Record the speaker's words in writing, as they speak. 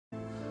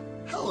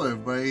Hello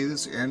everybody,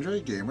 this is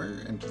Android Gamer,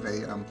 and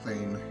today I'm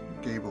playing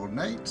Gabriel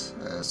Knight,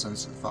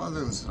 Sons of the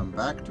Fatherless. I'm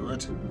back to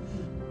it.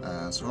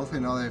 So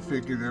hopefully now that I've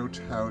figured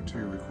out how to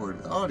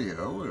record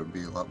audio, it'll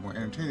be a lot more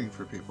entertaining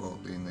for people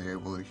being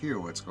able to hear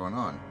what's going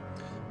on.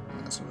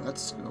 So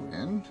let's go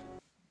in,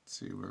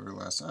 see where we're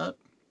last at.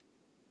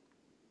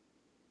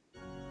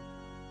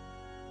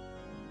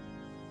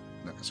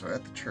 Okay, so we're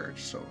at the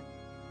church, so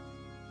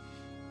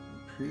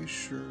I'm pretty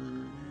sure...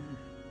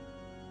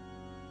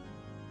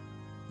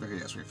 Okay,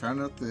 yes, we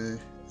found out the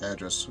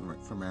address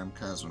from Madame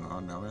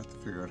Kazuna. Now we have to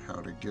figure out how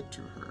to get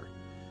to her.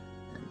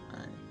 And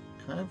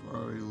I kind of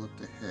already looked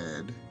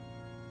ahead.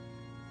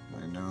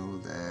 I know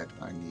that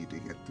I need to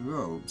get the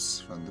robes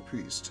from the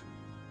priest.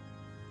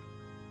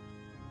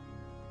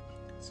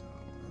 So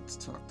let's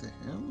talk to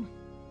him.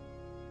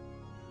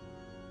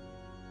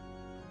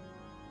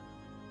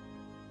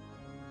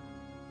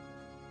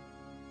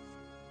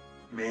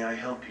 May I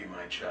help you,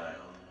 my child?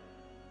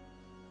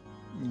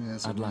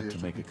 Yes, I'd like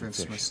to make a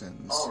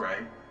confession. All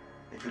right,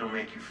 if it'll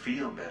make you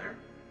feel better.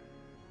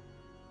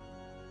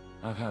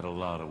 I've had a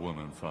lot of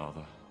women,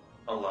 Father.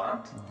 A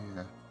lot?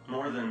 Yeah.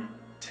 More than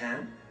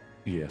 10?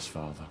 Yes,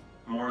 Father.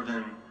 More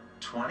than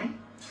 20?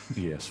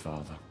 Yes,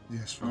 Father.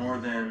 Yes, Father. More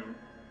than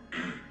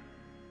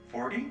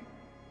 40?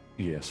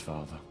 Yes,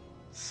 Father.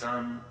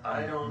 Son,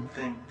 I don't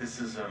think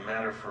this is a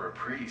matter for a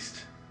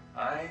priest.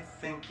 I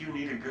think you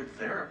need a good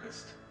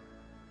therapist.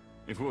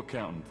 If we're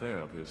counting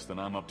therapists, then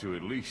I'm up to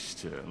at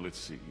least, let's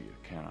see here,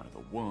 count out the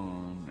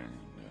one,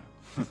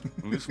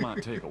 and this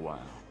might take a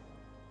while.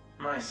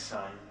 My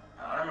son,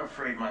 I'm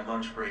afraid my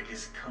lunch break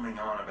is coming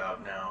on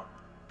about now.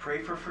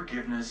 Pray for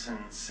forgiveness and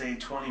say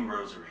 20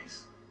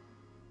 rosaries.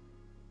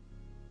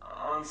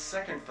 On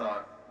second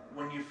thought,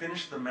 when you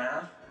finish the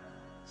math,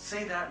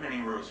 say that many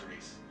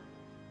rosaries.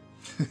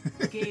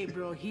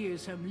 Gabriel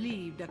hears him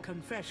leave the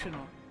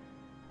confessional.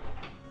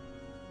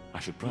 I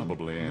should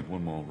probably add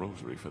one more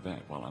rosary for that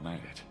while I'm at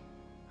it.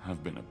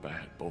 I've been a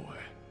bad boy.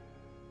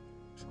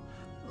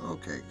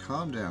 Okay,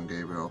 calm down,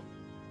 Gabriel.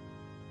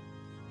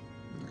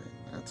 Okay,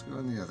 let's go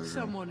in the other room.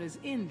 Someone is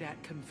in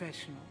that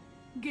confessional.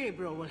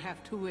 Gabriel will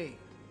have to wait.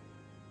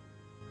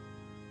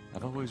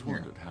 I've always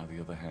wondered how the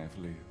other half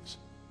lives.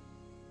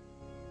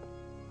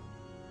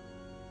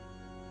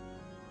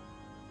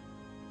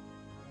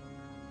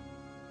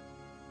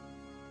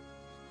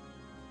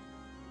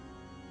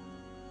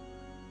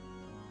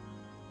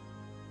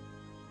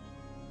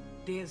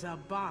 There's a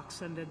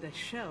box under the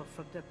shelf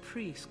of the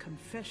priest's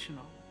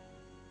confessional.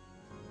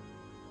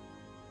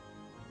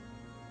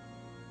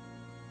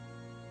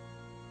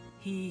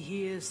 He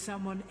hears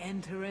someone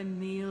enter and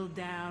kneel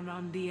down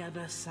on the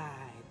other side.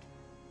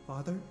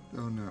 Father?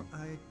 Oh no.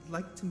 I'd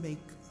like to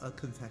make a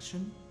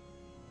confession.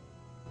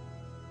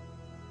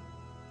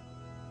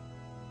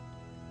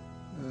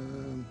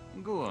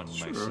 Go on,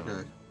 Sure, my son.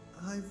 okay.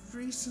 I've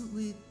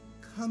recently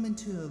come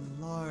into a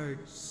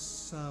large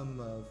sum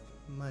of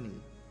money.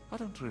 I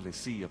don't really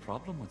see a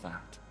problem with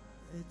that.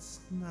 It's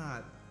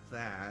not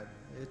that.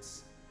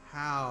 It's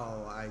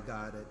how I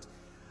got it.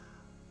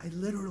 I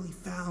literally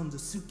found a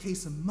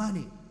suitcase of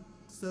money.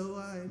 So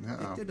I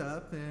picked it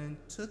up and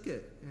took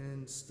it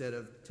instead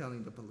of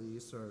telling the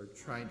police or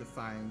trying to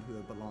find who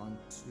it belonged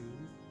to.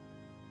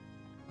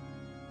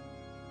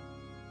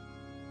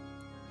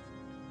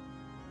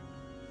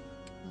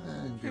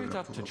 Give it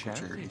up to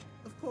charity.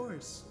 Of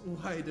course.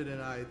 Why didn't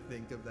I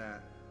think of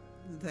that?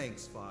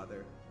 Thanks,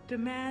 Father. The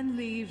man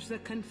leaves the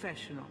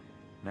confessional.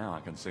 Now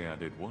I can say I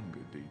did one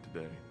good deed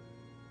today.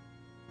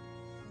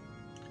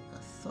 I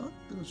thought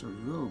there was a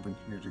robe in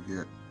here to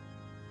get.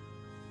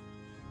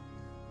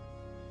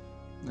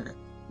 Okay,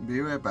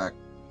 be right back.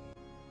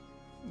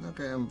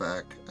 Okay, I'm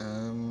back.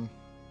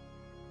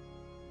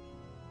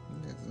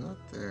 It's not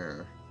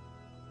there.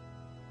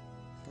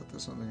 I thought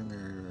there's something in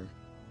there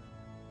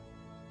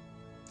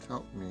to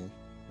help me.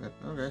 But,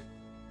 okay.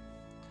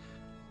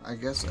 I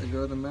guess I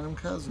go to Madame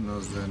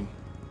Kazuno's then.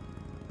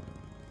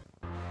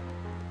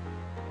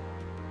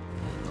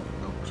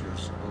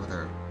 Over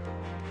there.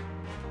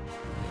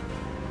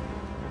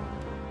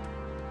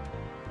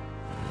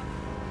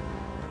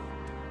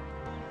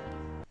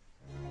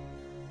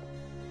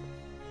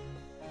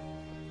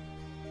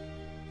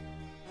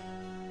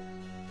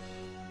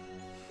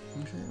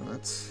 Okay,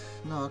 let's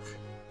knock.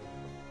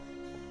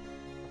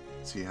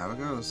 See how it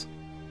goes.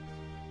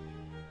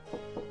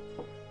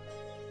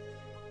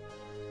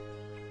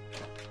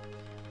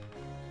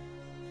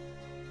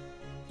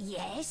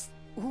 Yes?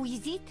 Who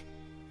is it?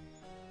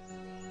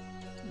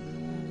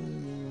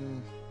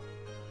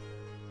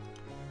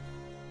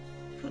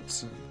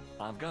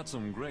 I've got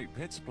some great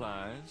pet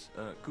supplies.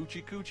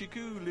 Coochie coochie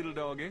coo, little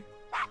doggy.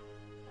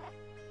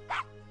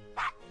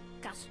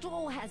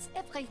 Castro has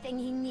everything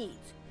he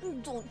needs.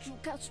 Don't you,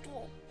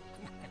 Castro?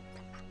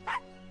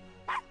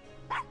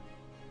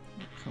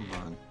 Come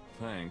on.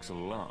 Thanks a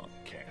lot,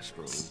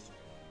 Castro.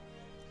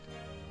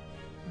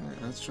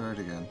 Alright, let's try it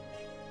again.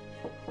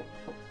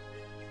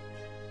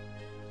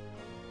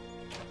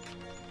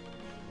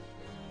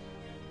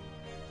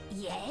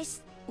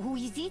 Yes? Who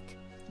is it?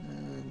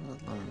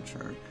 Not loan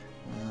shark.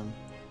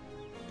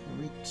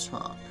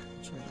 talk.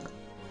 Try that.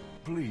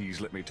 Please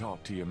let me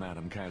talk to you,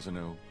 Madam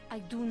Casino. I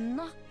do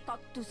not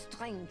talk to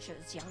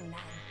strangers, young man.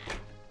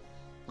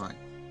 Fine.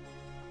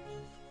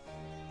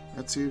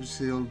 Let's see if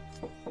he'll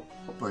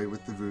bite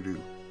with the voodoo.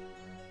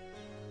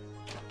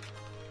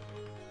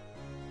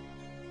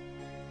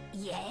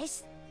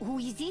 Yes? Who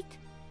is it?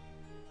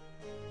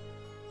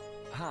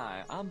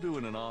 Hi, I'm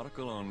doing an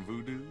article on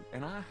voodoo,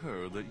 and I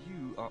heard that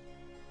you are...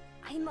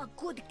 I'm a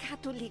good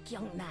Catholic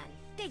young man.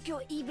 Take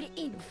your evil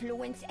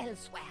influence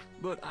elsewhere.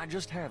 But I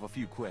just have a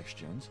few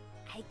questions.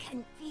 I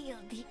can feel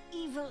the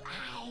evil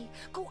eye.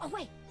 Go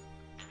away.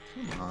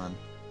 Come on.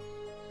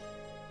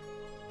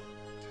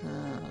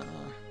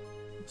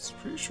 I'm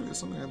pretty sure it's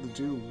something I have to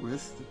do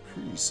with the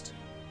priest.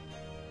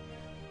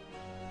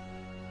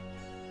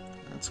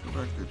 Let's go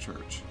back to the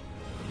church.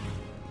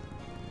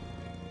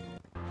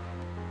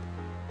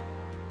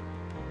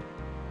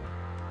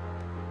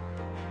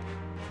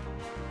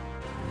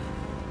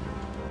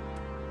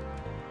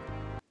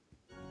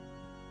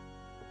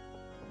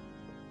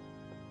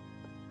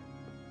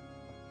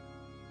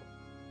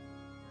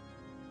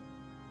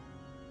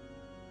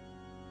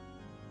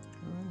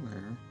 Go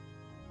there.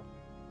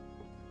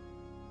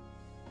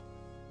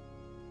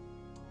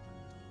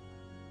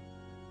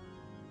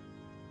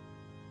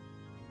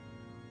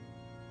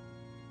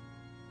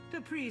 The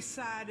priest's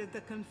side of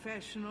the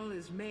confessional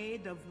is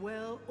made of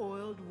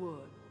well-oiled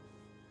wood.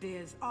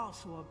 There's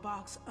also a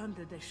box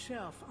under the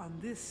shelf on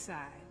this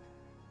side.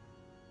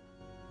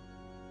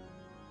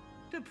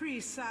 The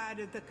priest's side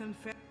of the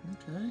confessional...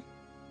 Okay.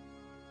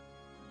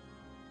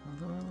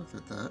 Although I looked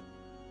at that.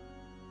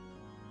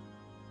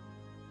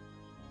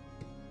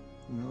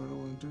 No, I don't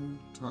want to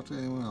talk to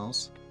anyone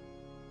else.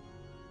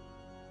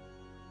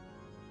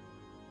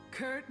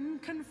 Curtain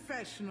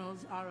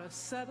confessionals are a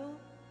subtle,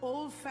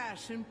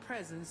 old-fashioned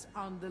presence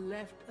on the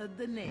left of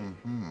the nave.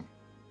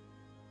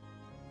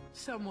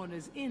 Someone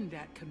is in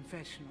that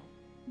confessional.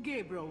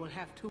 Gabriel will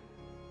have to...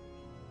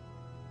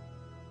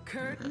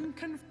 Curtain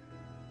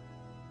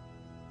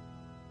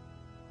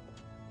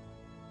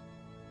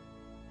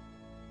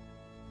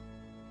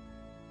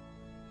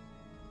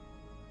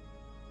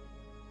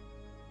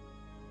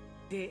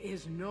There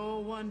is no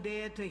one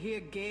there to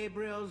hear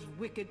Gabriel's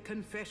wicked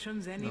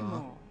confessions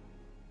anymore.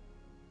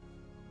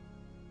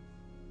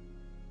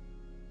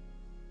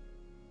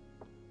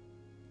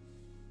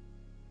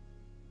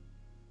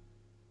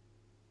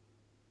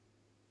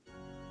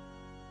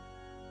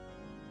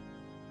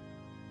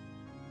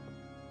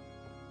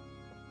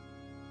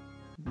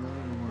 No, I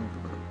don't want to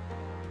go back.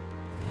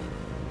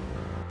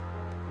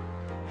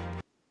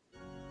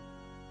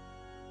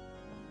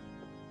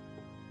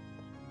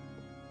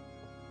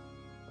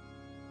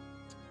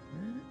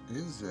 Where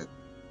is it?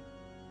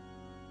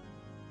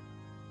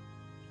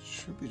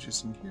 Should be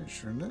just in here,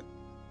 shouldn't it?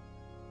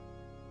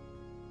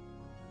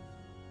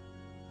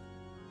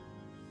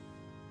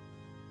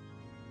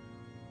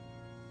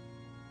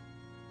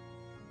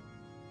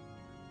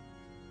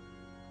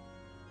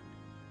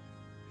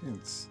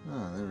 Hints.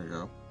 Ah, there we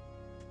go.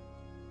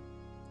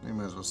 I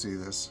might as well see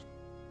this.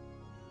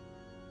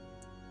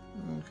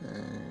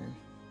 Okay.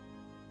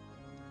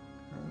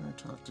 How do I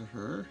talk to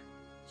her?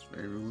 It's a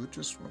very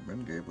religious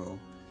woman. Gabriel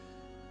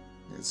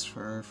is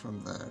far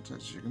from that,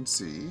 as you can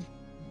see.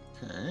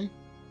 Okay.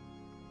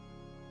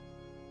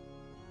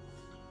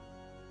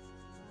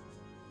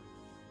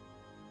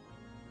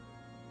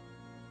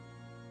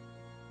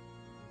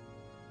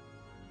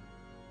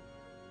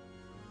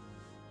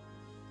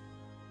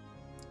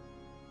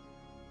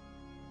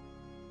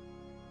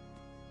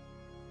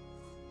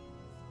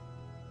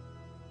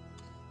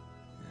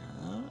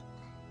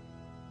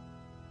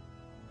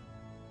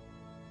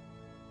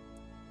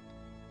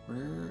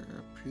 Wear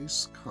a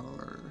piece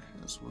collar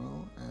as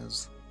well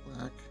as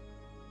black.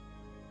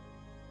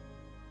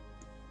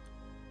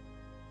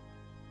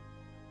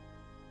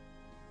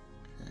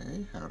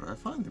 Okay, how do I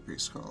find the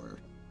piece collar?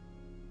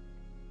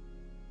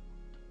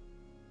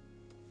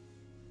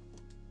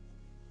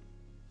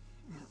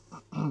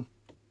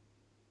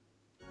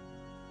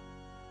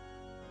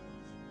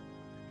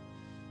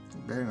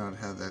 Better not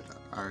have that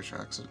Irish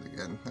accent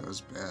again. That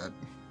was bad.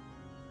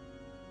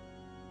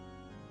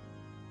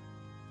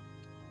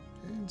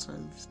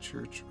 Inside the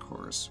church, of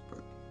course,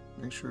 but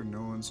make sure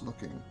no one's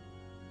looking.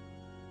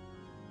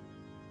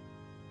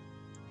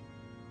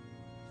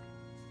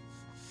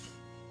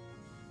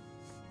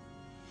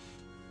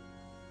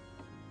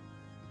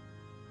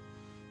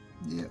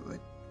 Yeah, but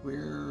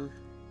where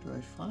do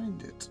I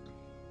find it?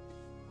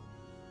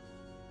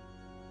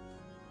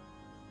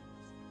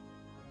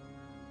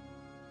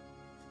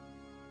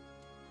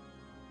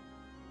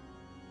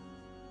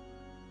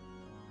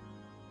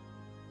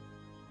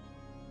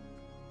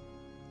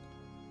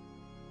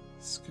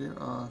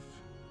 Scare off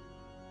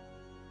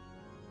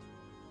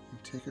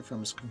and take it from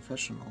his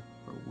confessional.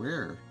 But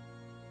where?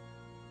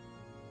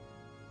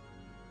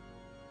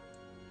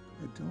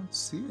 I don't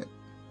see it.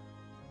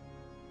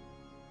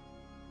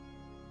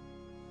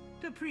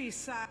 The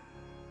priest side...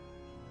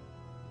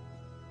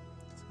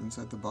 It's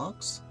inside the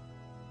box?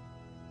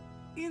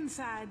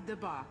 Inside the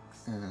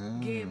box,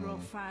 Gabriel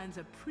finds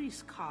a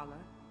priest collar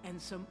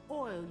and some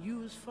oil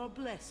used for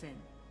blessing.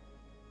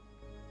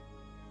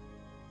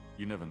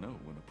 You never know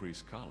when a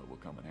priest's collar will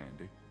come in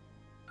handy.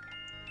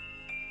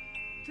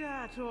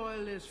 That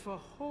oil is for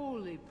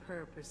holy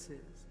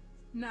purposes,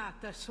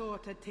 not the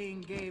sort of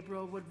thing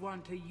Gabriel would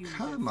want to use.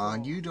 Come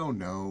on, you don't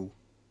know.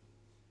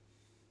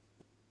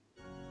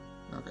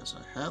 Okay, so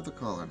I have the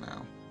collar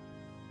now.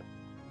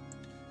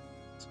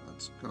 So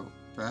let's go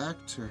back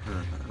to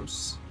her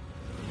house.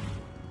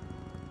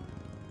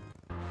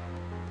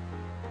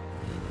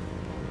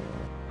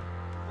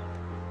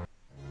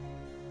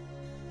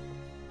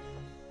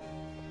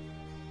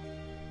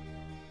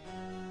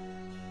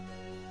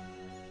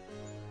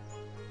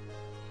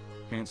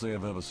 Can't say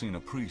I've ever seen a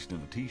priest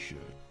in a t-shirt.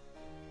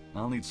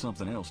 I'll need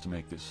something else to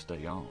make this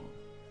stay on.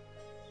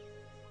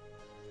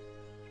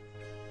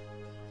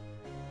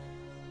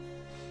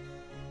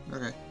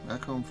 Okay,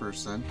 back home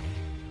first then.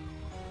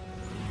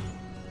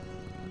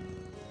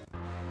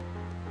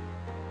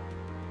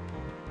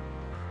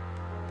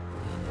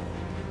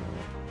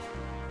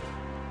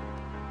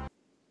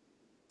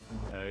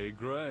 Hey,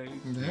 Grace,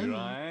 Hey. here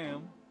I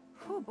am.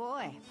 Oh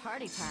boy,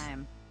 party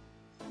time.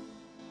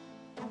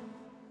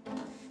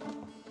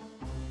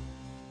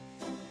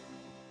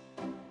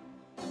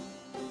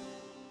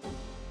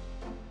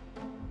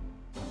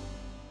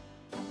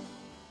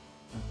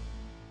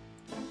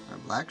 A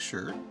black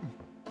shirt.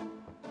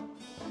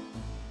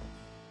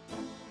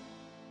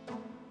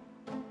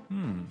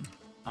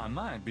 I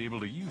might be able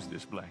to use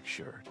this black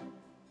shirt.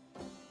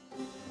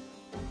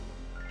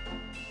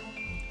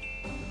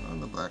 On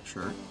the black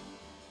shirt.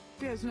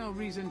 There's no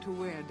reason to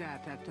wear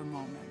that at the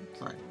moment.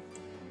 Fine.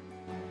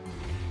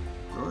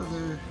 Go to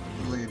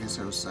the lady's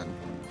house then.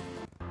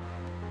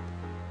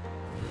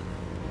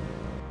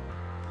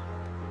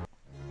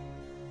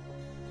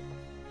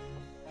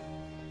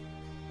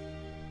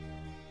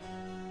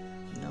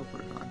 Now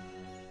put it on.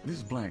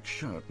 This black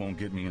shirt won't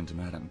get me into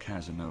Madame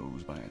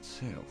Casanova by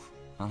itself.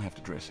 I'll have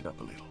to dress it up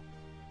a little.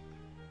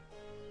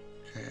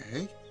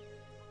 Okay.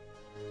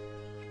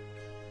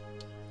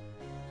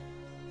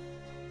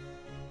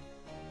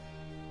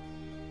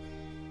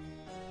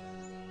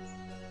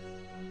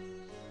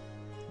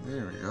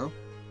 There we go.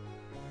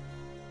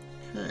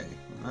 Okay,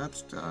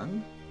 that's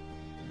done.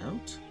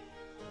 Out.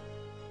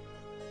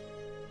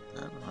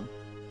 That on.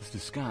 This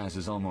disguise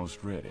is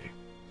almost ready.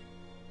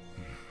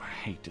 I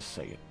hate to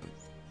say it, but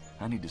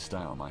I need to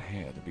style my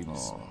hair to be more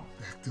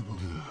Respectable.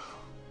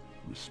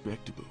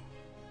 respectable.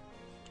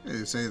 Hey,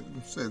 you say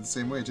it the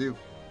same way too.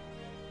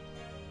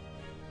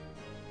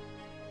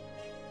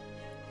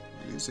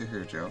 Easy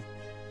here, Joe.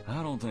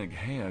 I don't think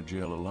hair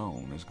gel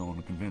alone is going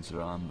to convince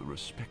her I'm the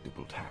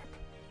respectable type.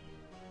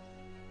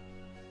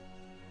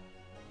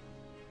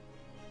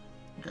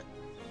 Okay.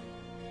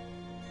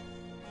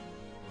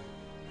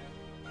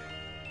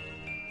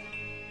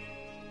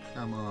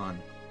 Come on.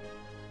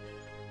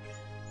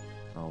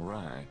 All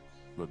right,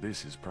 but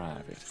this is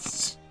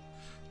private.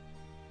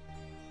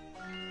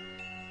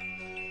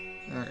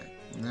 Okay,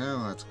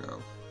 now let's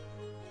go.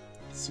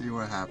 See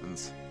what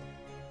happens.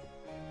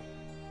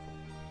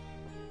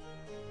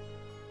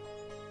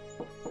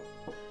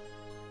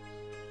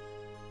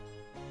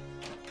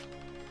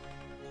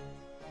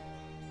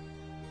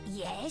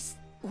 Yes?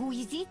 Who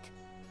is it?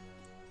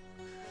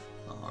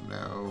 Oh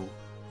no.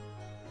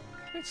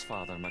 It's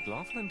Father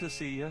McLaughlin to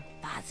see you.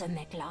 Father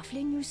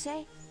McLaughlin, you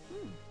say?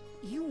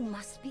 You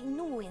must be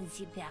new in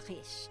the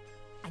parish.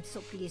 I'm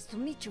so pleased to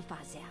meet you,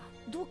 Father.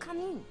 Do come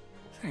in.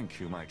 Thank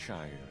you, my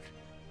child.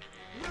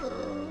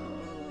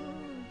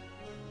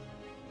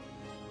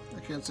 I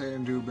can't say I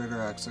can do a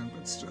better accent,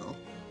 but still.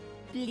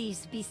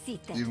 Please be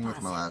seated, Even with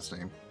Father. my last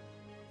name.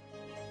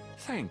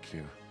 Thank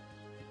you.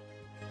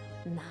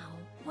 Now,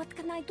 what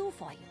can I do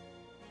for you?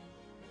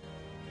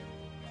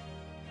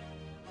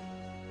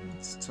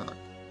 Let's talk.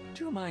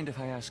 Do you mind if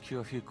I ask you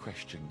a few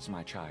questions,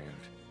 my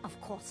child? Of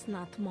course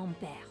not, mon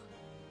père.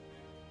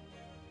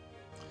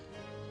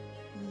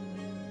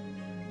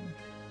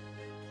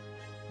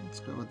 Let's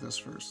go with this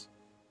first.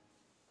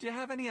 Do you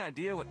have any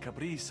idea what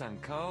Caprice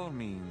encore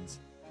means?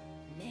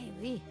 Mais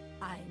oui,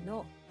 I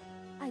know.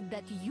 I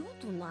bet you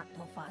do not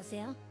know,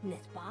 Father,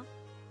 n'est-ce pas?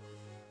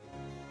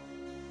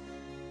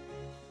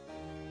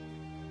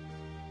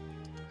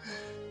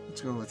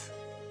 Let's go with...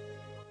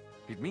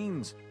 It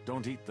means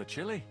don't eat the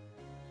chili.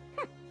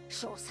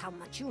 Shows how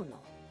much you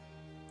know.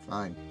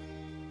 Fine.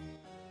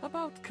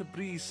 About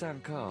Caprice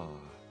encore.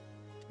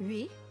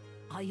 Oui?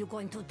 Are you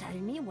going to tell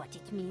me what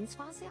it means,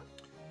 Father?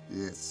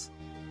 Yes.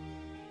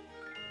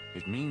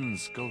 It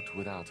means goat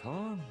without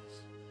horns.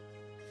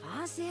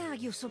 Father,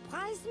 you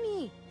surprised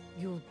me.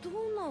 You do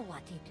know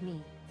what it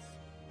means.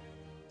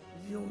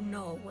 You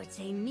know what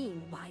they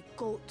mean by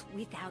goat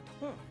without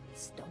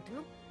horns, don't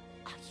you?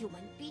 A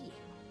human being.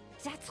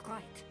 That's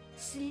right.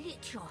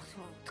 Slit your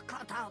throat,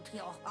 cut out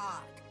your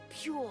heart.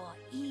 Pure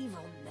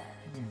evil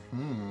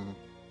murder.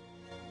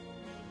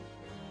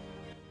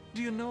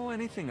 Do you know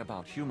anything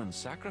about human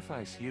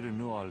sacrifice here in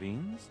New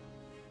Orleans?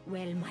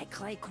 Well, my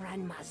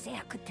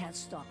great-grandmother could tell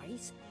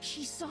stories.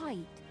 She saw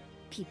it.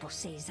 People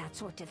say that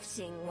sort of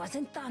thing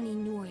wasn't done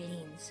in New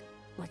Orleans,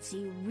 but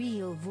the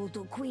real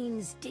voodoo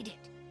queens did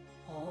it.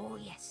 Oh,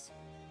 yes.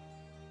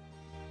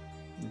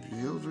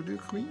 Real voodoo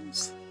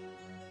queens?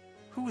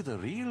 Who are the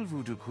real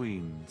voodoo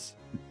queens?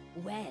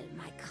 Well,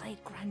 my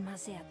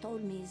great-grandmother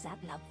told me that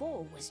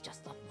Laveau was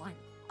just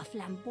a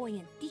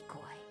flamboyant decoy.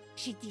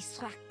 She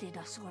distracted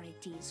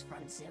authorities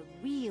from the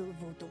real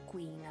voodoo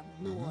queen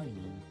of New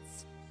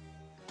Orleans.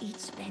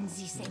 It's been the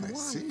same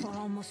one for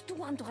almost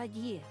 200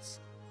 years.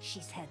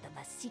 She's head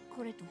of a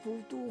secret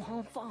voodoo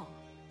enfant.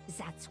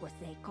 That's what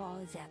they call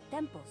their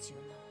temples, you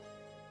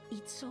know.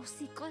 It's so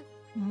secret,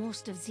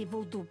 most of the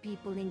voodoo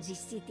people in the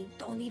city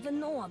don't even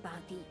know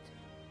about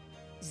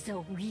it. The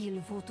real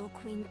voodoo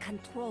queen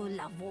controlled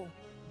Laveau,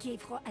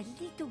 gave her a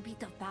little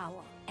bit of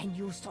power, and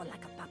used her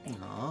like a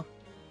puppet. Aww.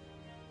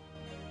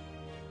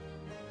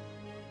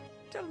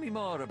 Tell me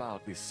more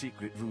about this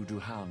secret voodoo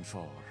hound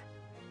for.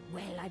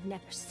 Well, I've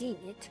never seen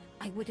it.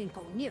 I wouldn't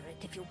go near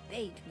it if you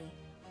paid me.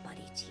 But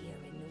it's here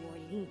in New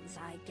Orleans,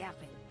 I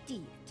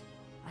guarantee it.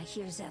 I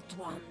hear their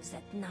drums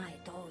at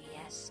night, oh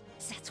yes.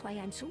 That's why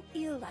I'm so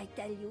ill, I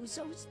tell you,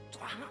 those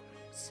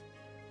drums.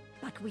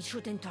 But we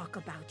shouldn't talk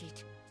about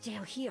it.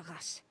 They'll hear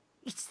us.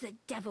 It's the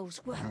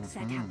devil's work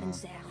that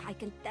happens there, I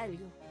can tell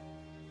you.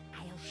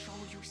 I'll show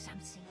you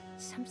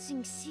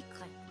something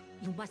secret.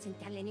 You mustn't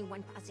tell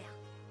anyone, Father.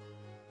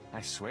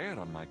 I swear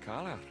on my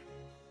collar.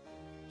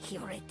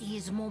 Here it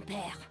is, mon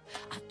père.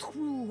 A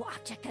true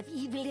object of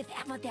evil if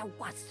ever there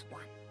was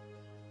one.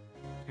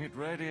 It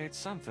radiates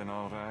something,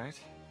 all right.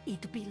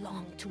 It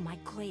belonged to my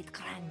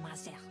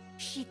great-grandmother.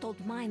 She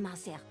told my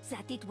mother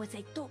that it was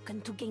a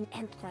token to gain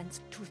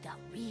entrance to the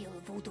real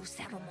voodoo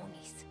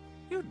ceremonies.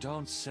 You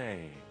don't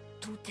say.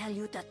 To tell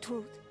you the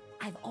truth,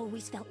 I've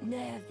always felt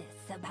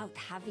nervous about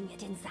having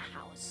it in the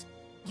house.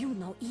 You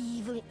know,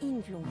 evil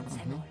influence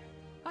and all.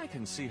 I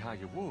can see how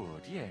you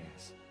would,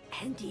 yes.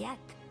 And yet,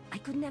 I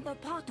could never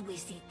part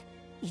with it.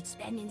 It's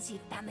been in the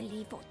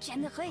family for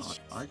generations.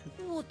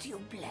 Would you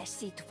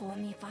bless it for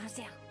me,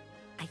 Father?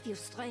 I feel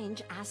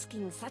strange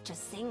asking such a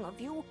thing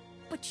of you,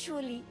 but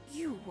surely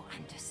you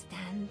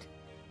understand.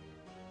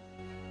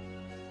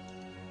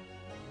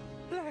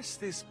 Bless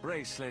this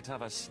bracelet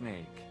of a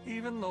snake,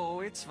 even though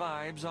its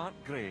vibes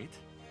aren't great.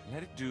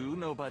 Let it do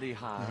nobody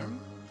harm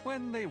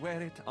when they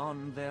wear it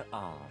on their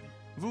arm.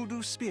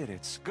 Voodoo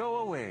spirits, go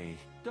away.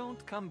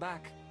 Don't come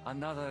back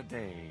another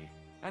day.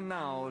 And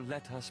now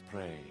let us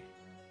pray.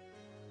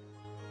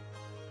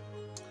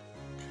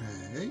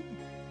 Okay.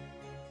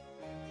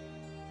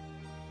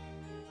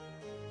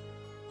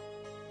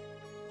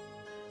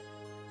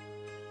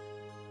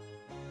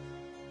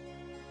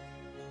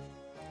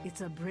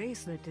 It's a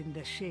bracelet in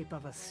the shape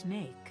of a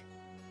snake.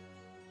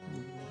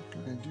 What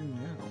can I do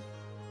now?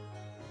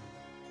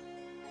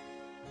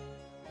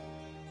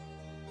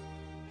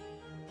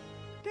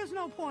 There's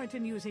no point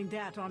in using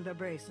that on the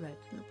bracelet.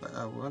 Yeah, but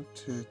I want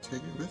to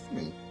take it with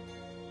me.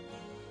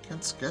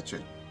 Can't sketch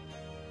it,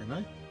 can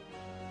I?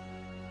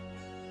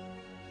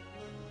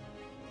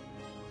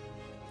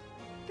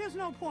 There's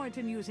no point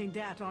in using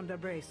that on the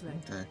bracelet.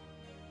 Okay.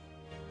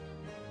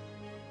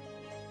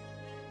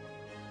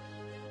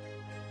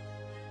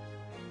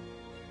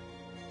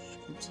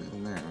 Just keeps it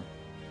in there.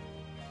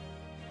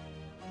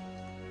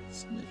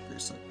 Snake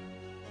bracelet.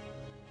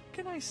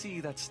 Can I see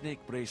that snake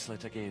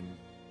bracelet again?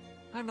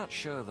 I'm not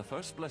sure the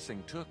first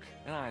blessing took,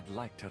 and I'd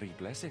like to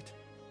re-bless it.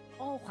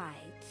 All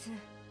right.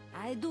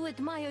 I do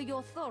admire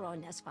your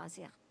thoroughness,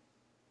 Father.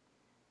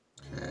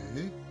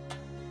 Okay.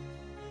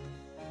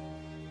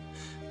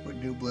 What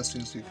new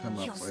blessings do you come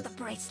up Here's with? the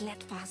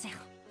bracelet, Father.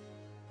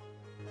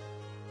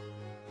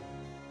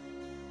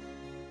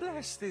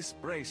 Bless this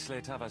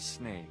bracelet of a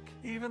snake,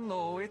 even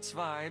though its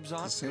vibes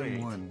aren't the same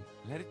great. one.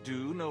 Let it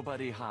do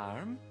nobody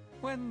harm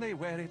when they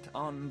wear it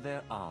on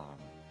their arm.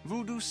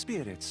 Voodoo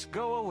spirits,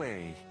 go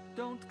away.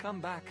 Don't come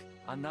back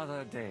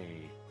another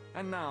day.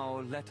 And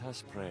now let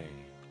us pray.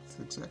 It's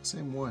the exact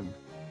same one.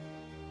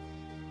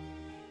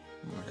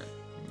 Okay.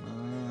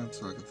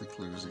 Let's look at the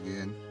clues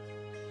again.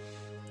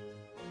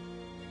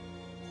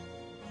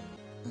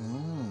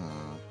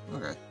 Oh,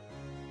 okay.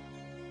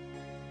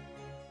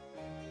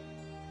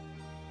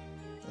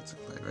 That's a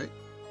clay, right?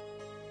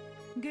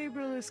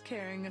 Gabriel is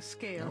carrying a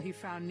scale he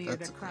found near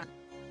That's the a clay. crime.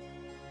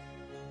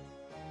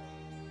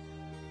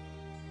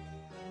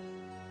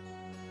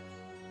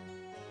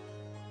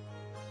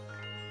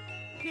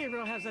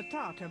 Gabriel has a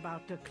thought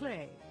about the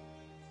clay.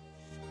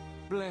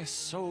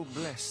 Bless, oh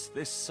bless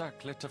this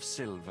circlet of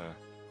silver.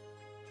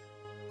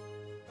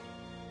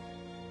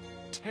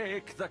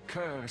 Take the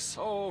curse,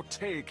 oh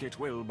take it,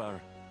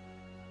 Wilbur.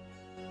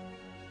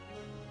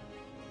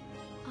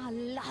 A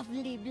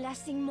lovely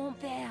blessing, mon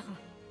père.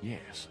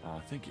 Yes, I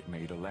think it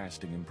made a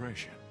lasting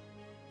impression.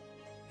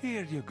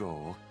 Here you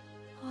go.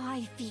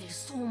 I feel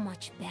so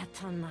much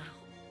better now.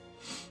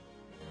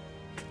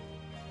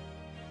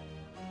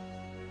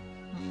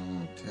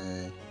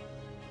 Okay.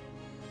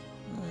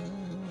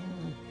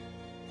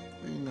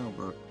 What do you know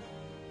about?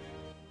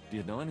 Do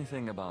you know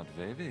anything about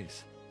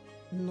Veves?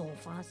 No,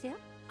 Father.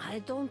 I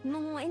don't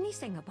know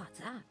anything about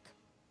that.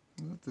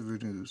 What the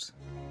voodoos?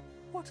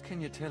 What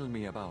can you tell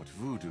me about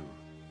voodoo?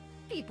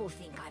 People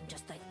think I'm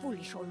just a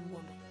foolish old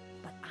woman,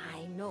 but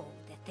I know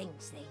the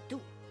things they do.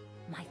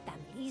 My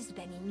family's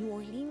been in New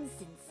Orleans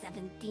since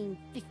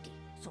 1750,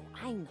 so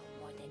I know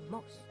more than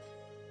most.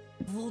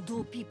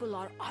 Voodoo people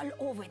are all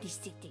over the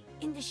city,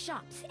 in the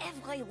shops,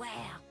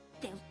 everywhere.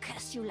 They'll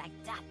curse you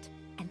like that,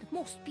 and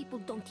most people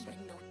don't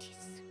even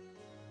notice.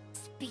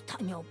 Spit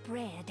on your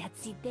bread at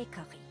the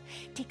bakery.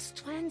 Take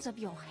strands of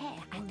your hair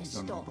at the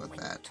store when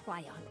you try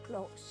on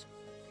clothes.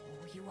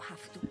 Oh, you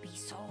have to be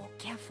so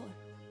careful.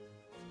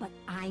 But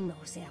I know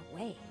their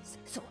ways,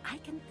 so I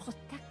can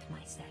protect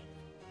myself.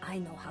 I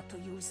know how to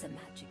use the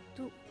magic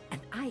too,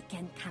 and I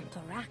can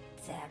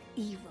counteract their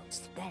evil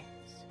spells.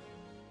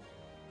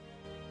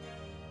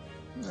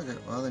 Okay,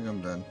 well, I think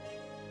I'm done.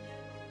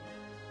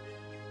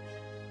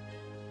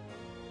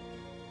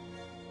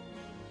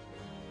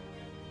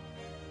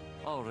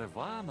 Au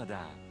revoir, madame.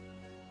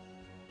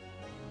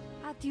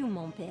 Adieu,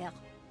 mon père.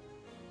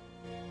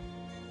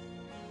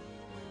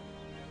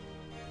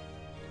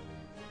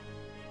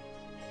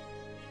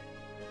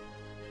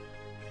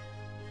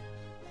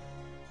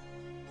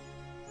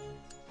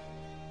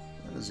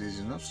 That is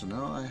easy enough, so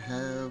now I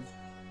have...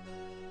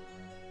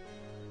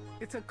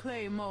 It's a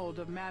clay mold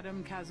of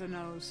Madame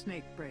Casanau's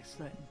snake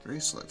bracelet.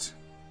 bracelet.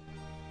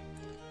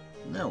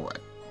 Now what?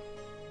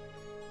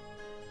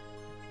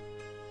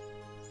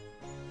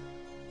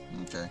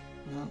 Okay,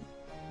 well,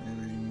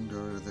 maybe we can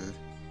go to the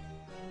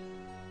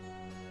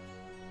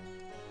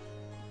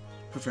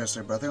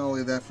professor, but I think I'll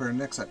leave that for the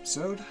next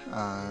episode.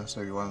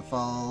 So if you want to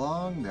follow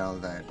along, now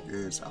that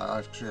is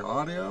actually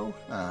audio,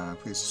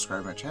 please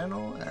subscribe to my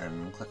channel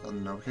and click on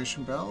the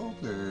notification bell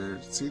to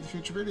see the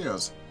future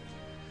videos.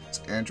 It's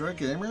Android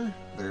Gamer,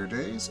 clear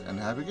days, and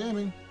happy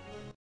gaming!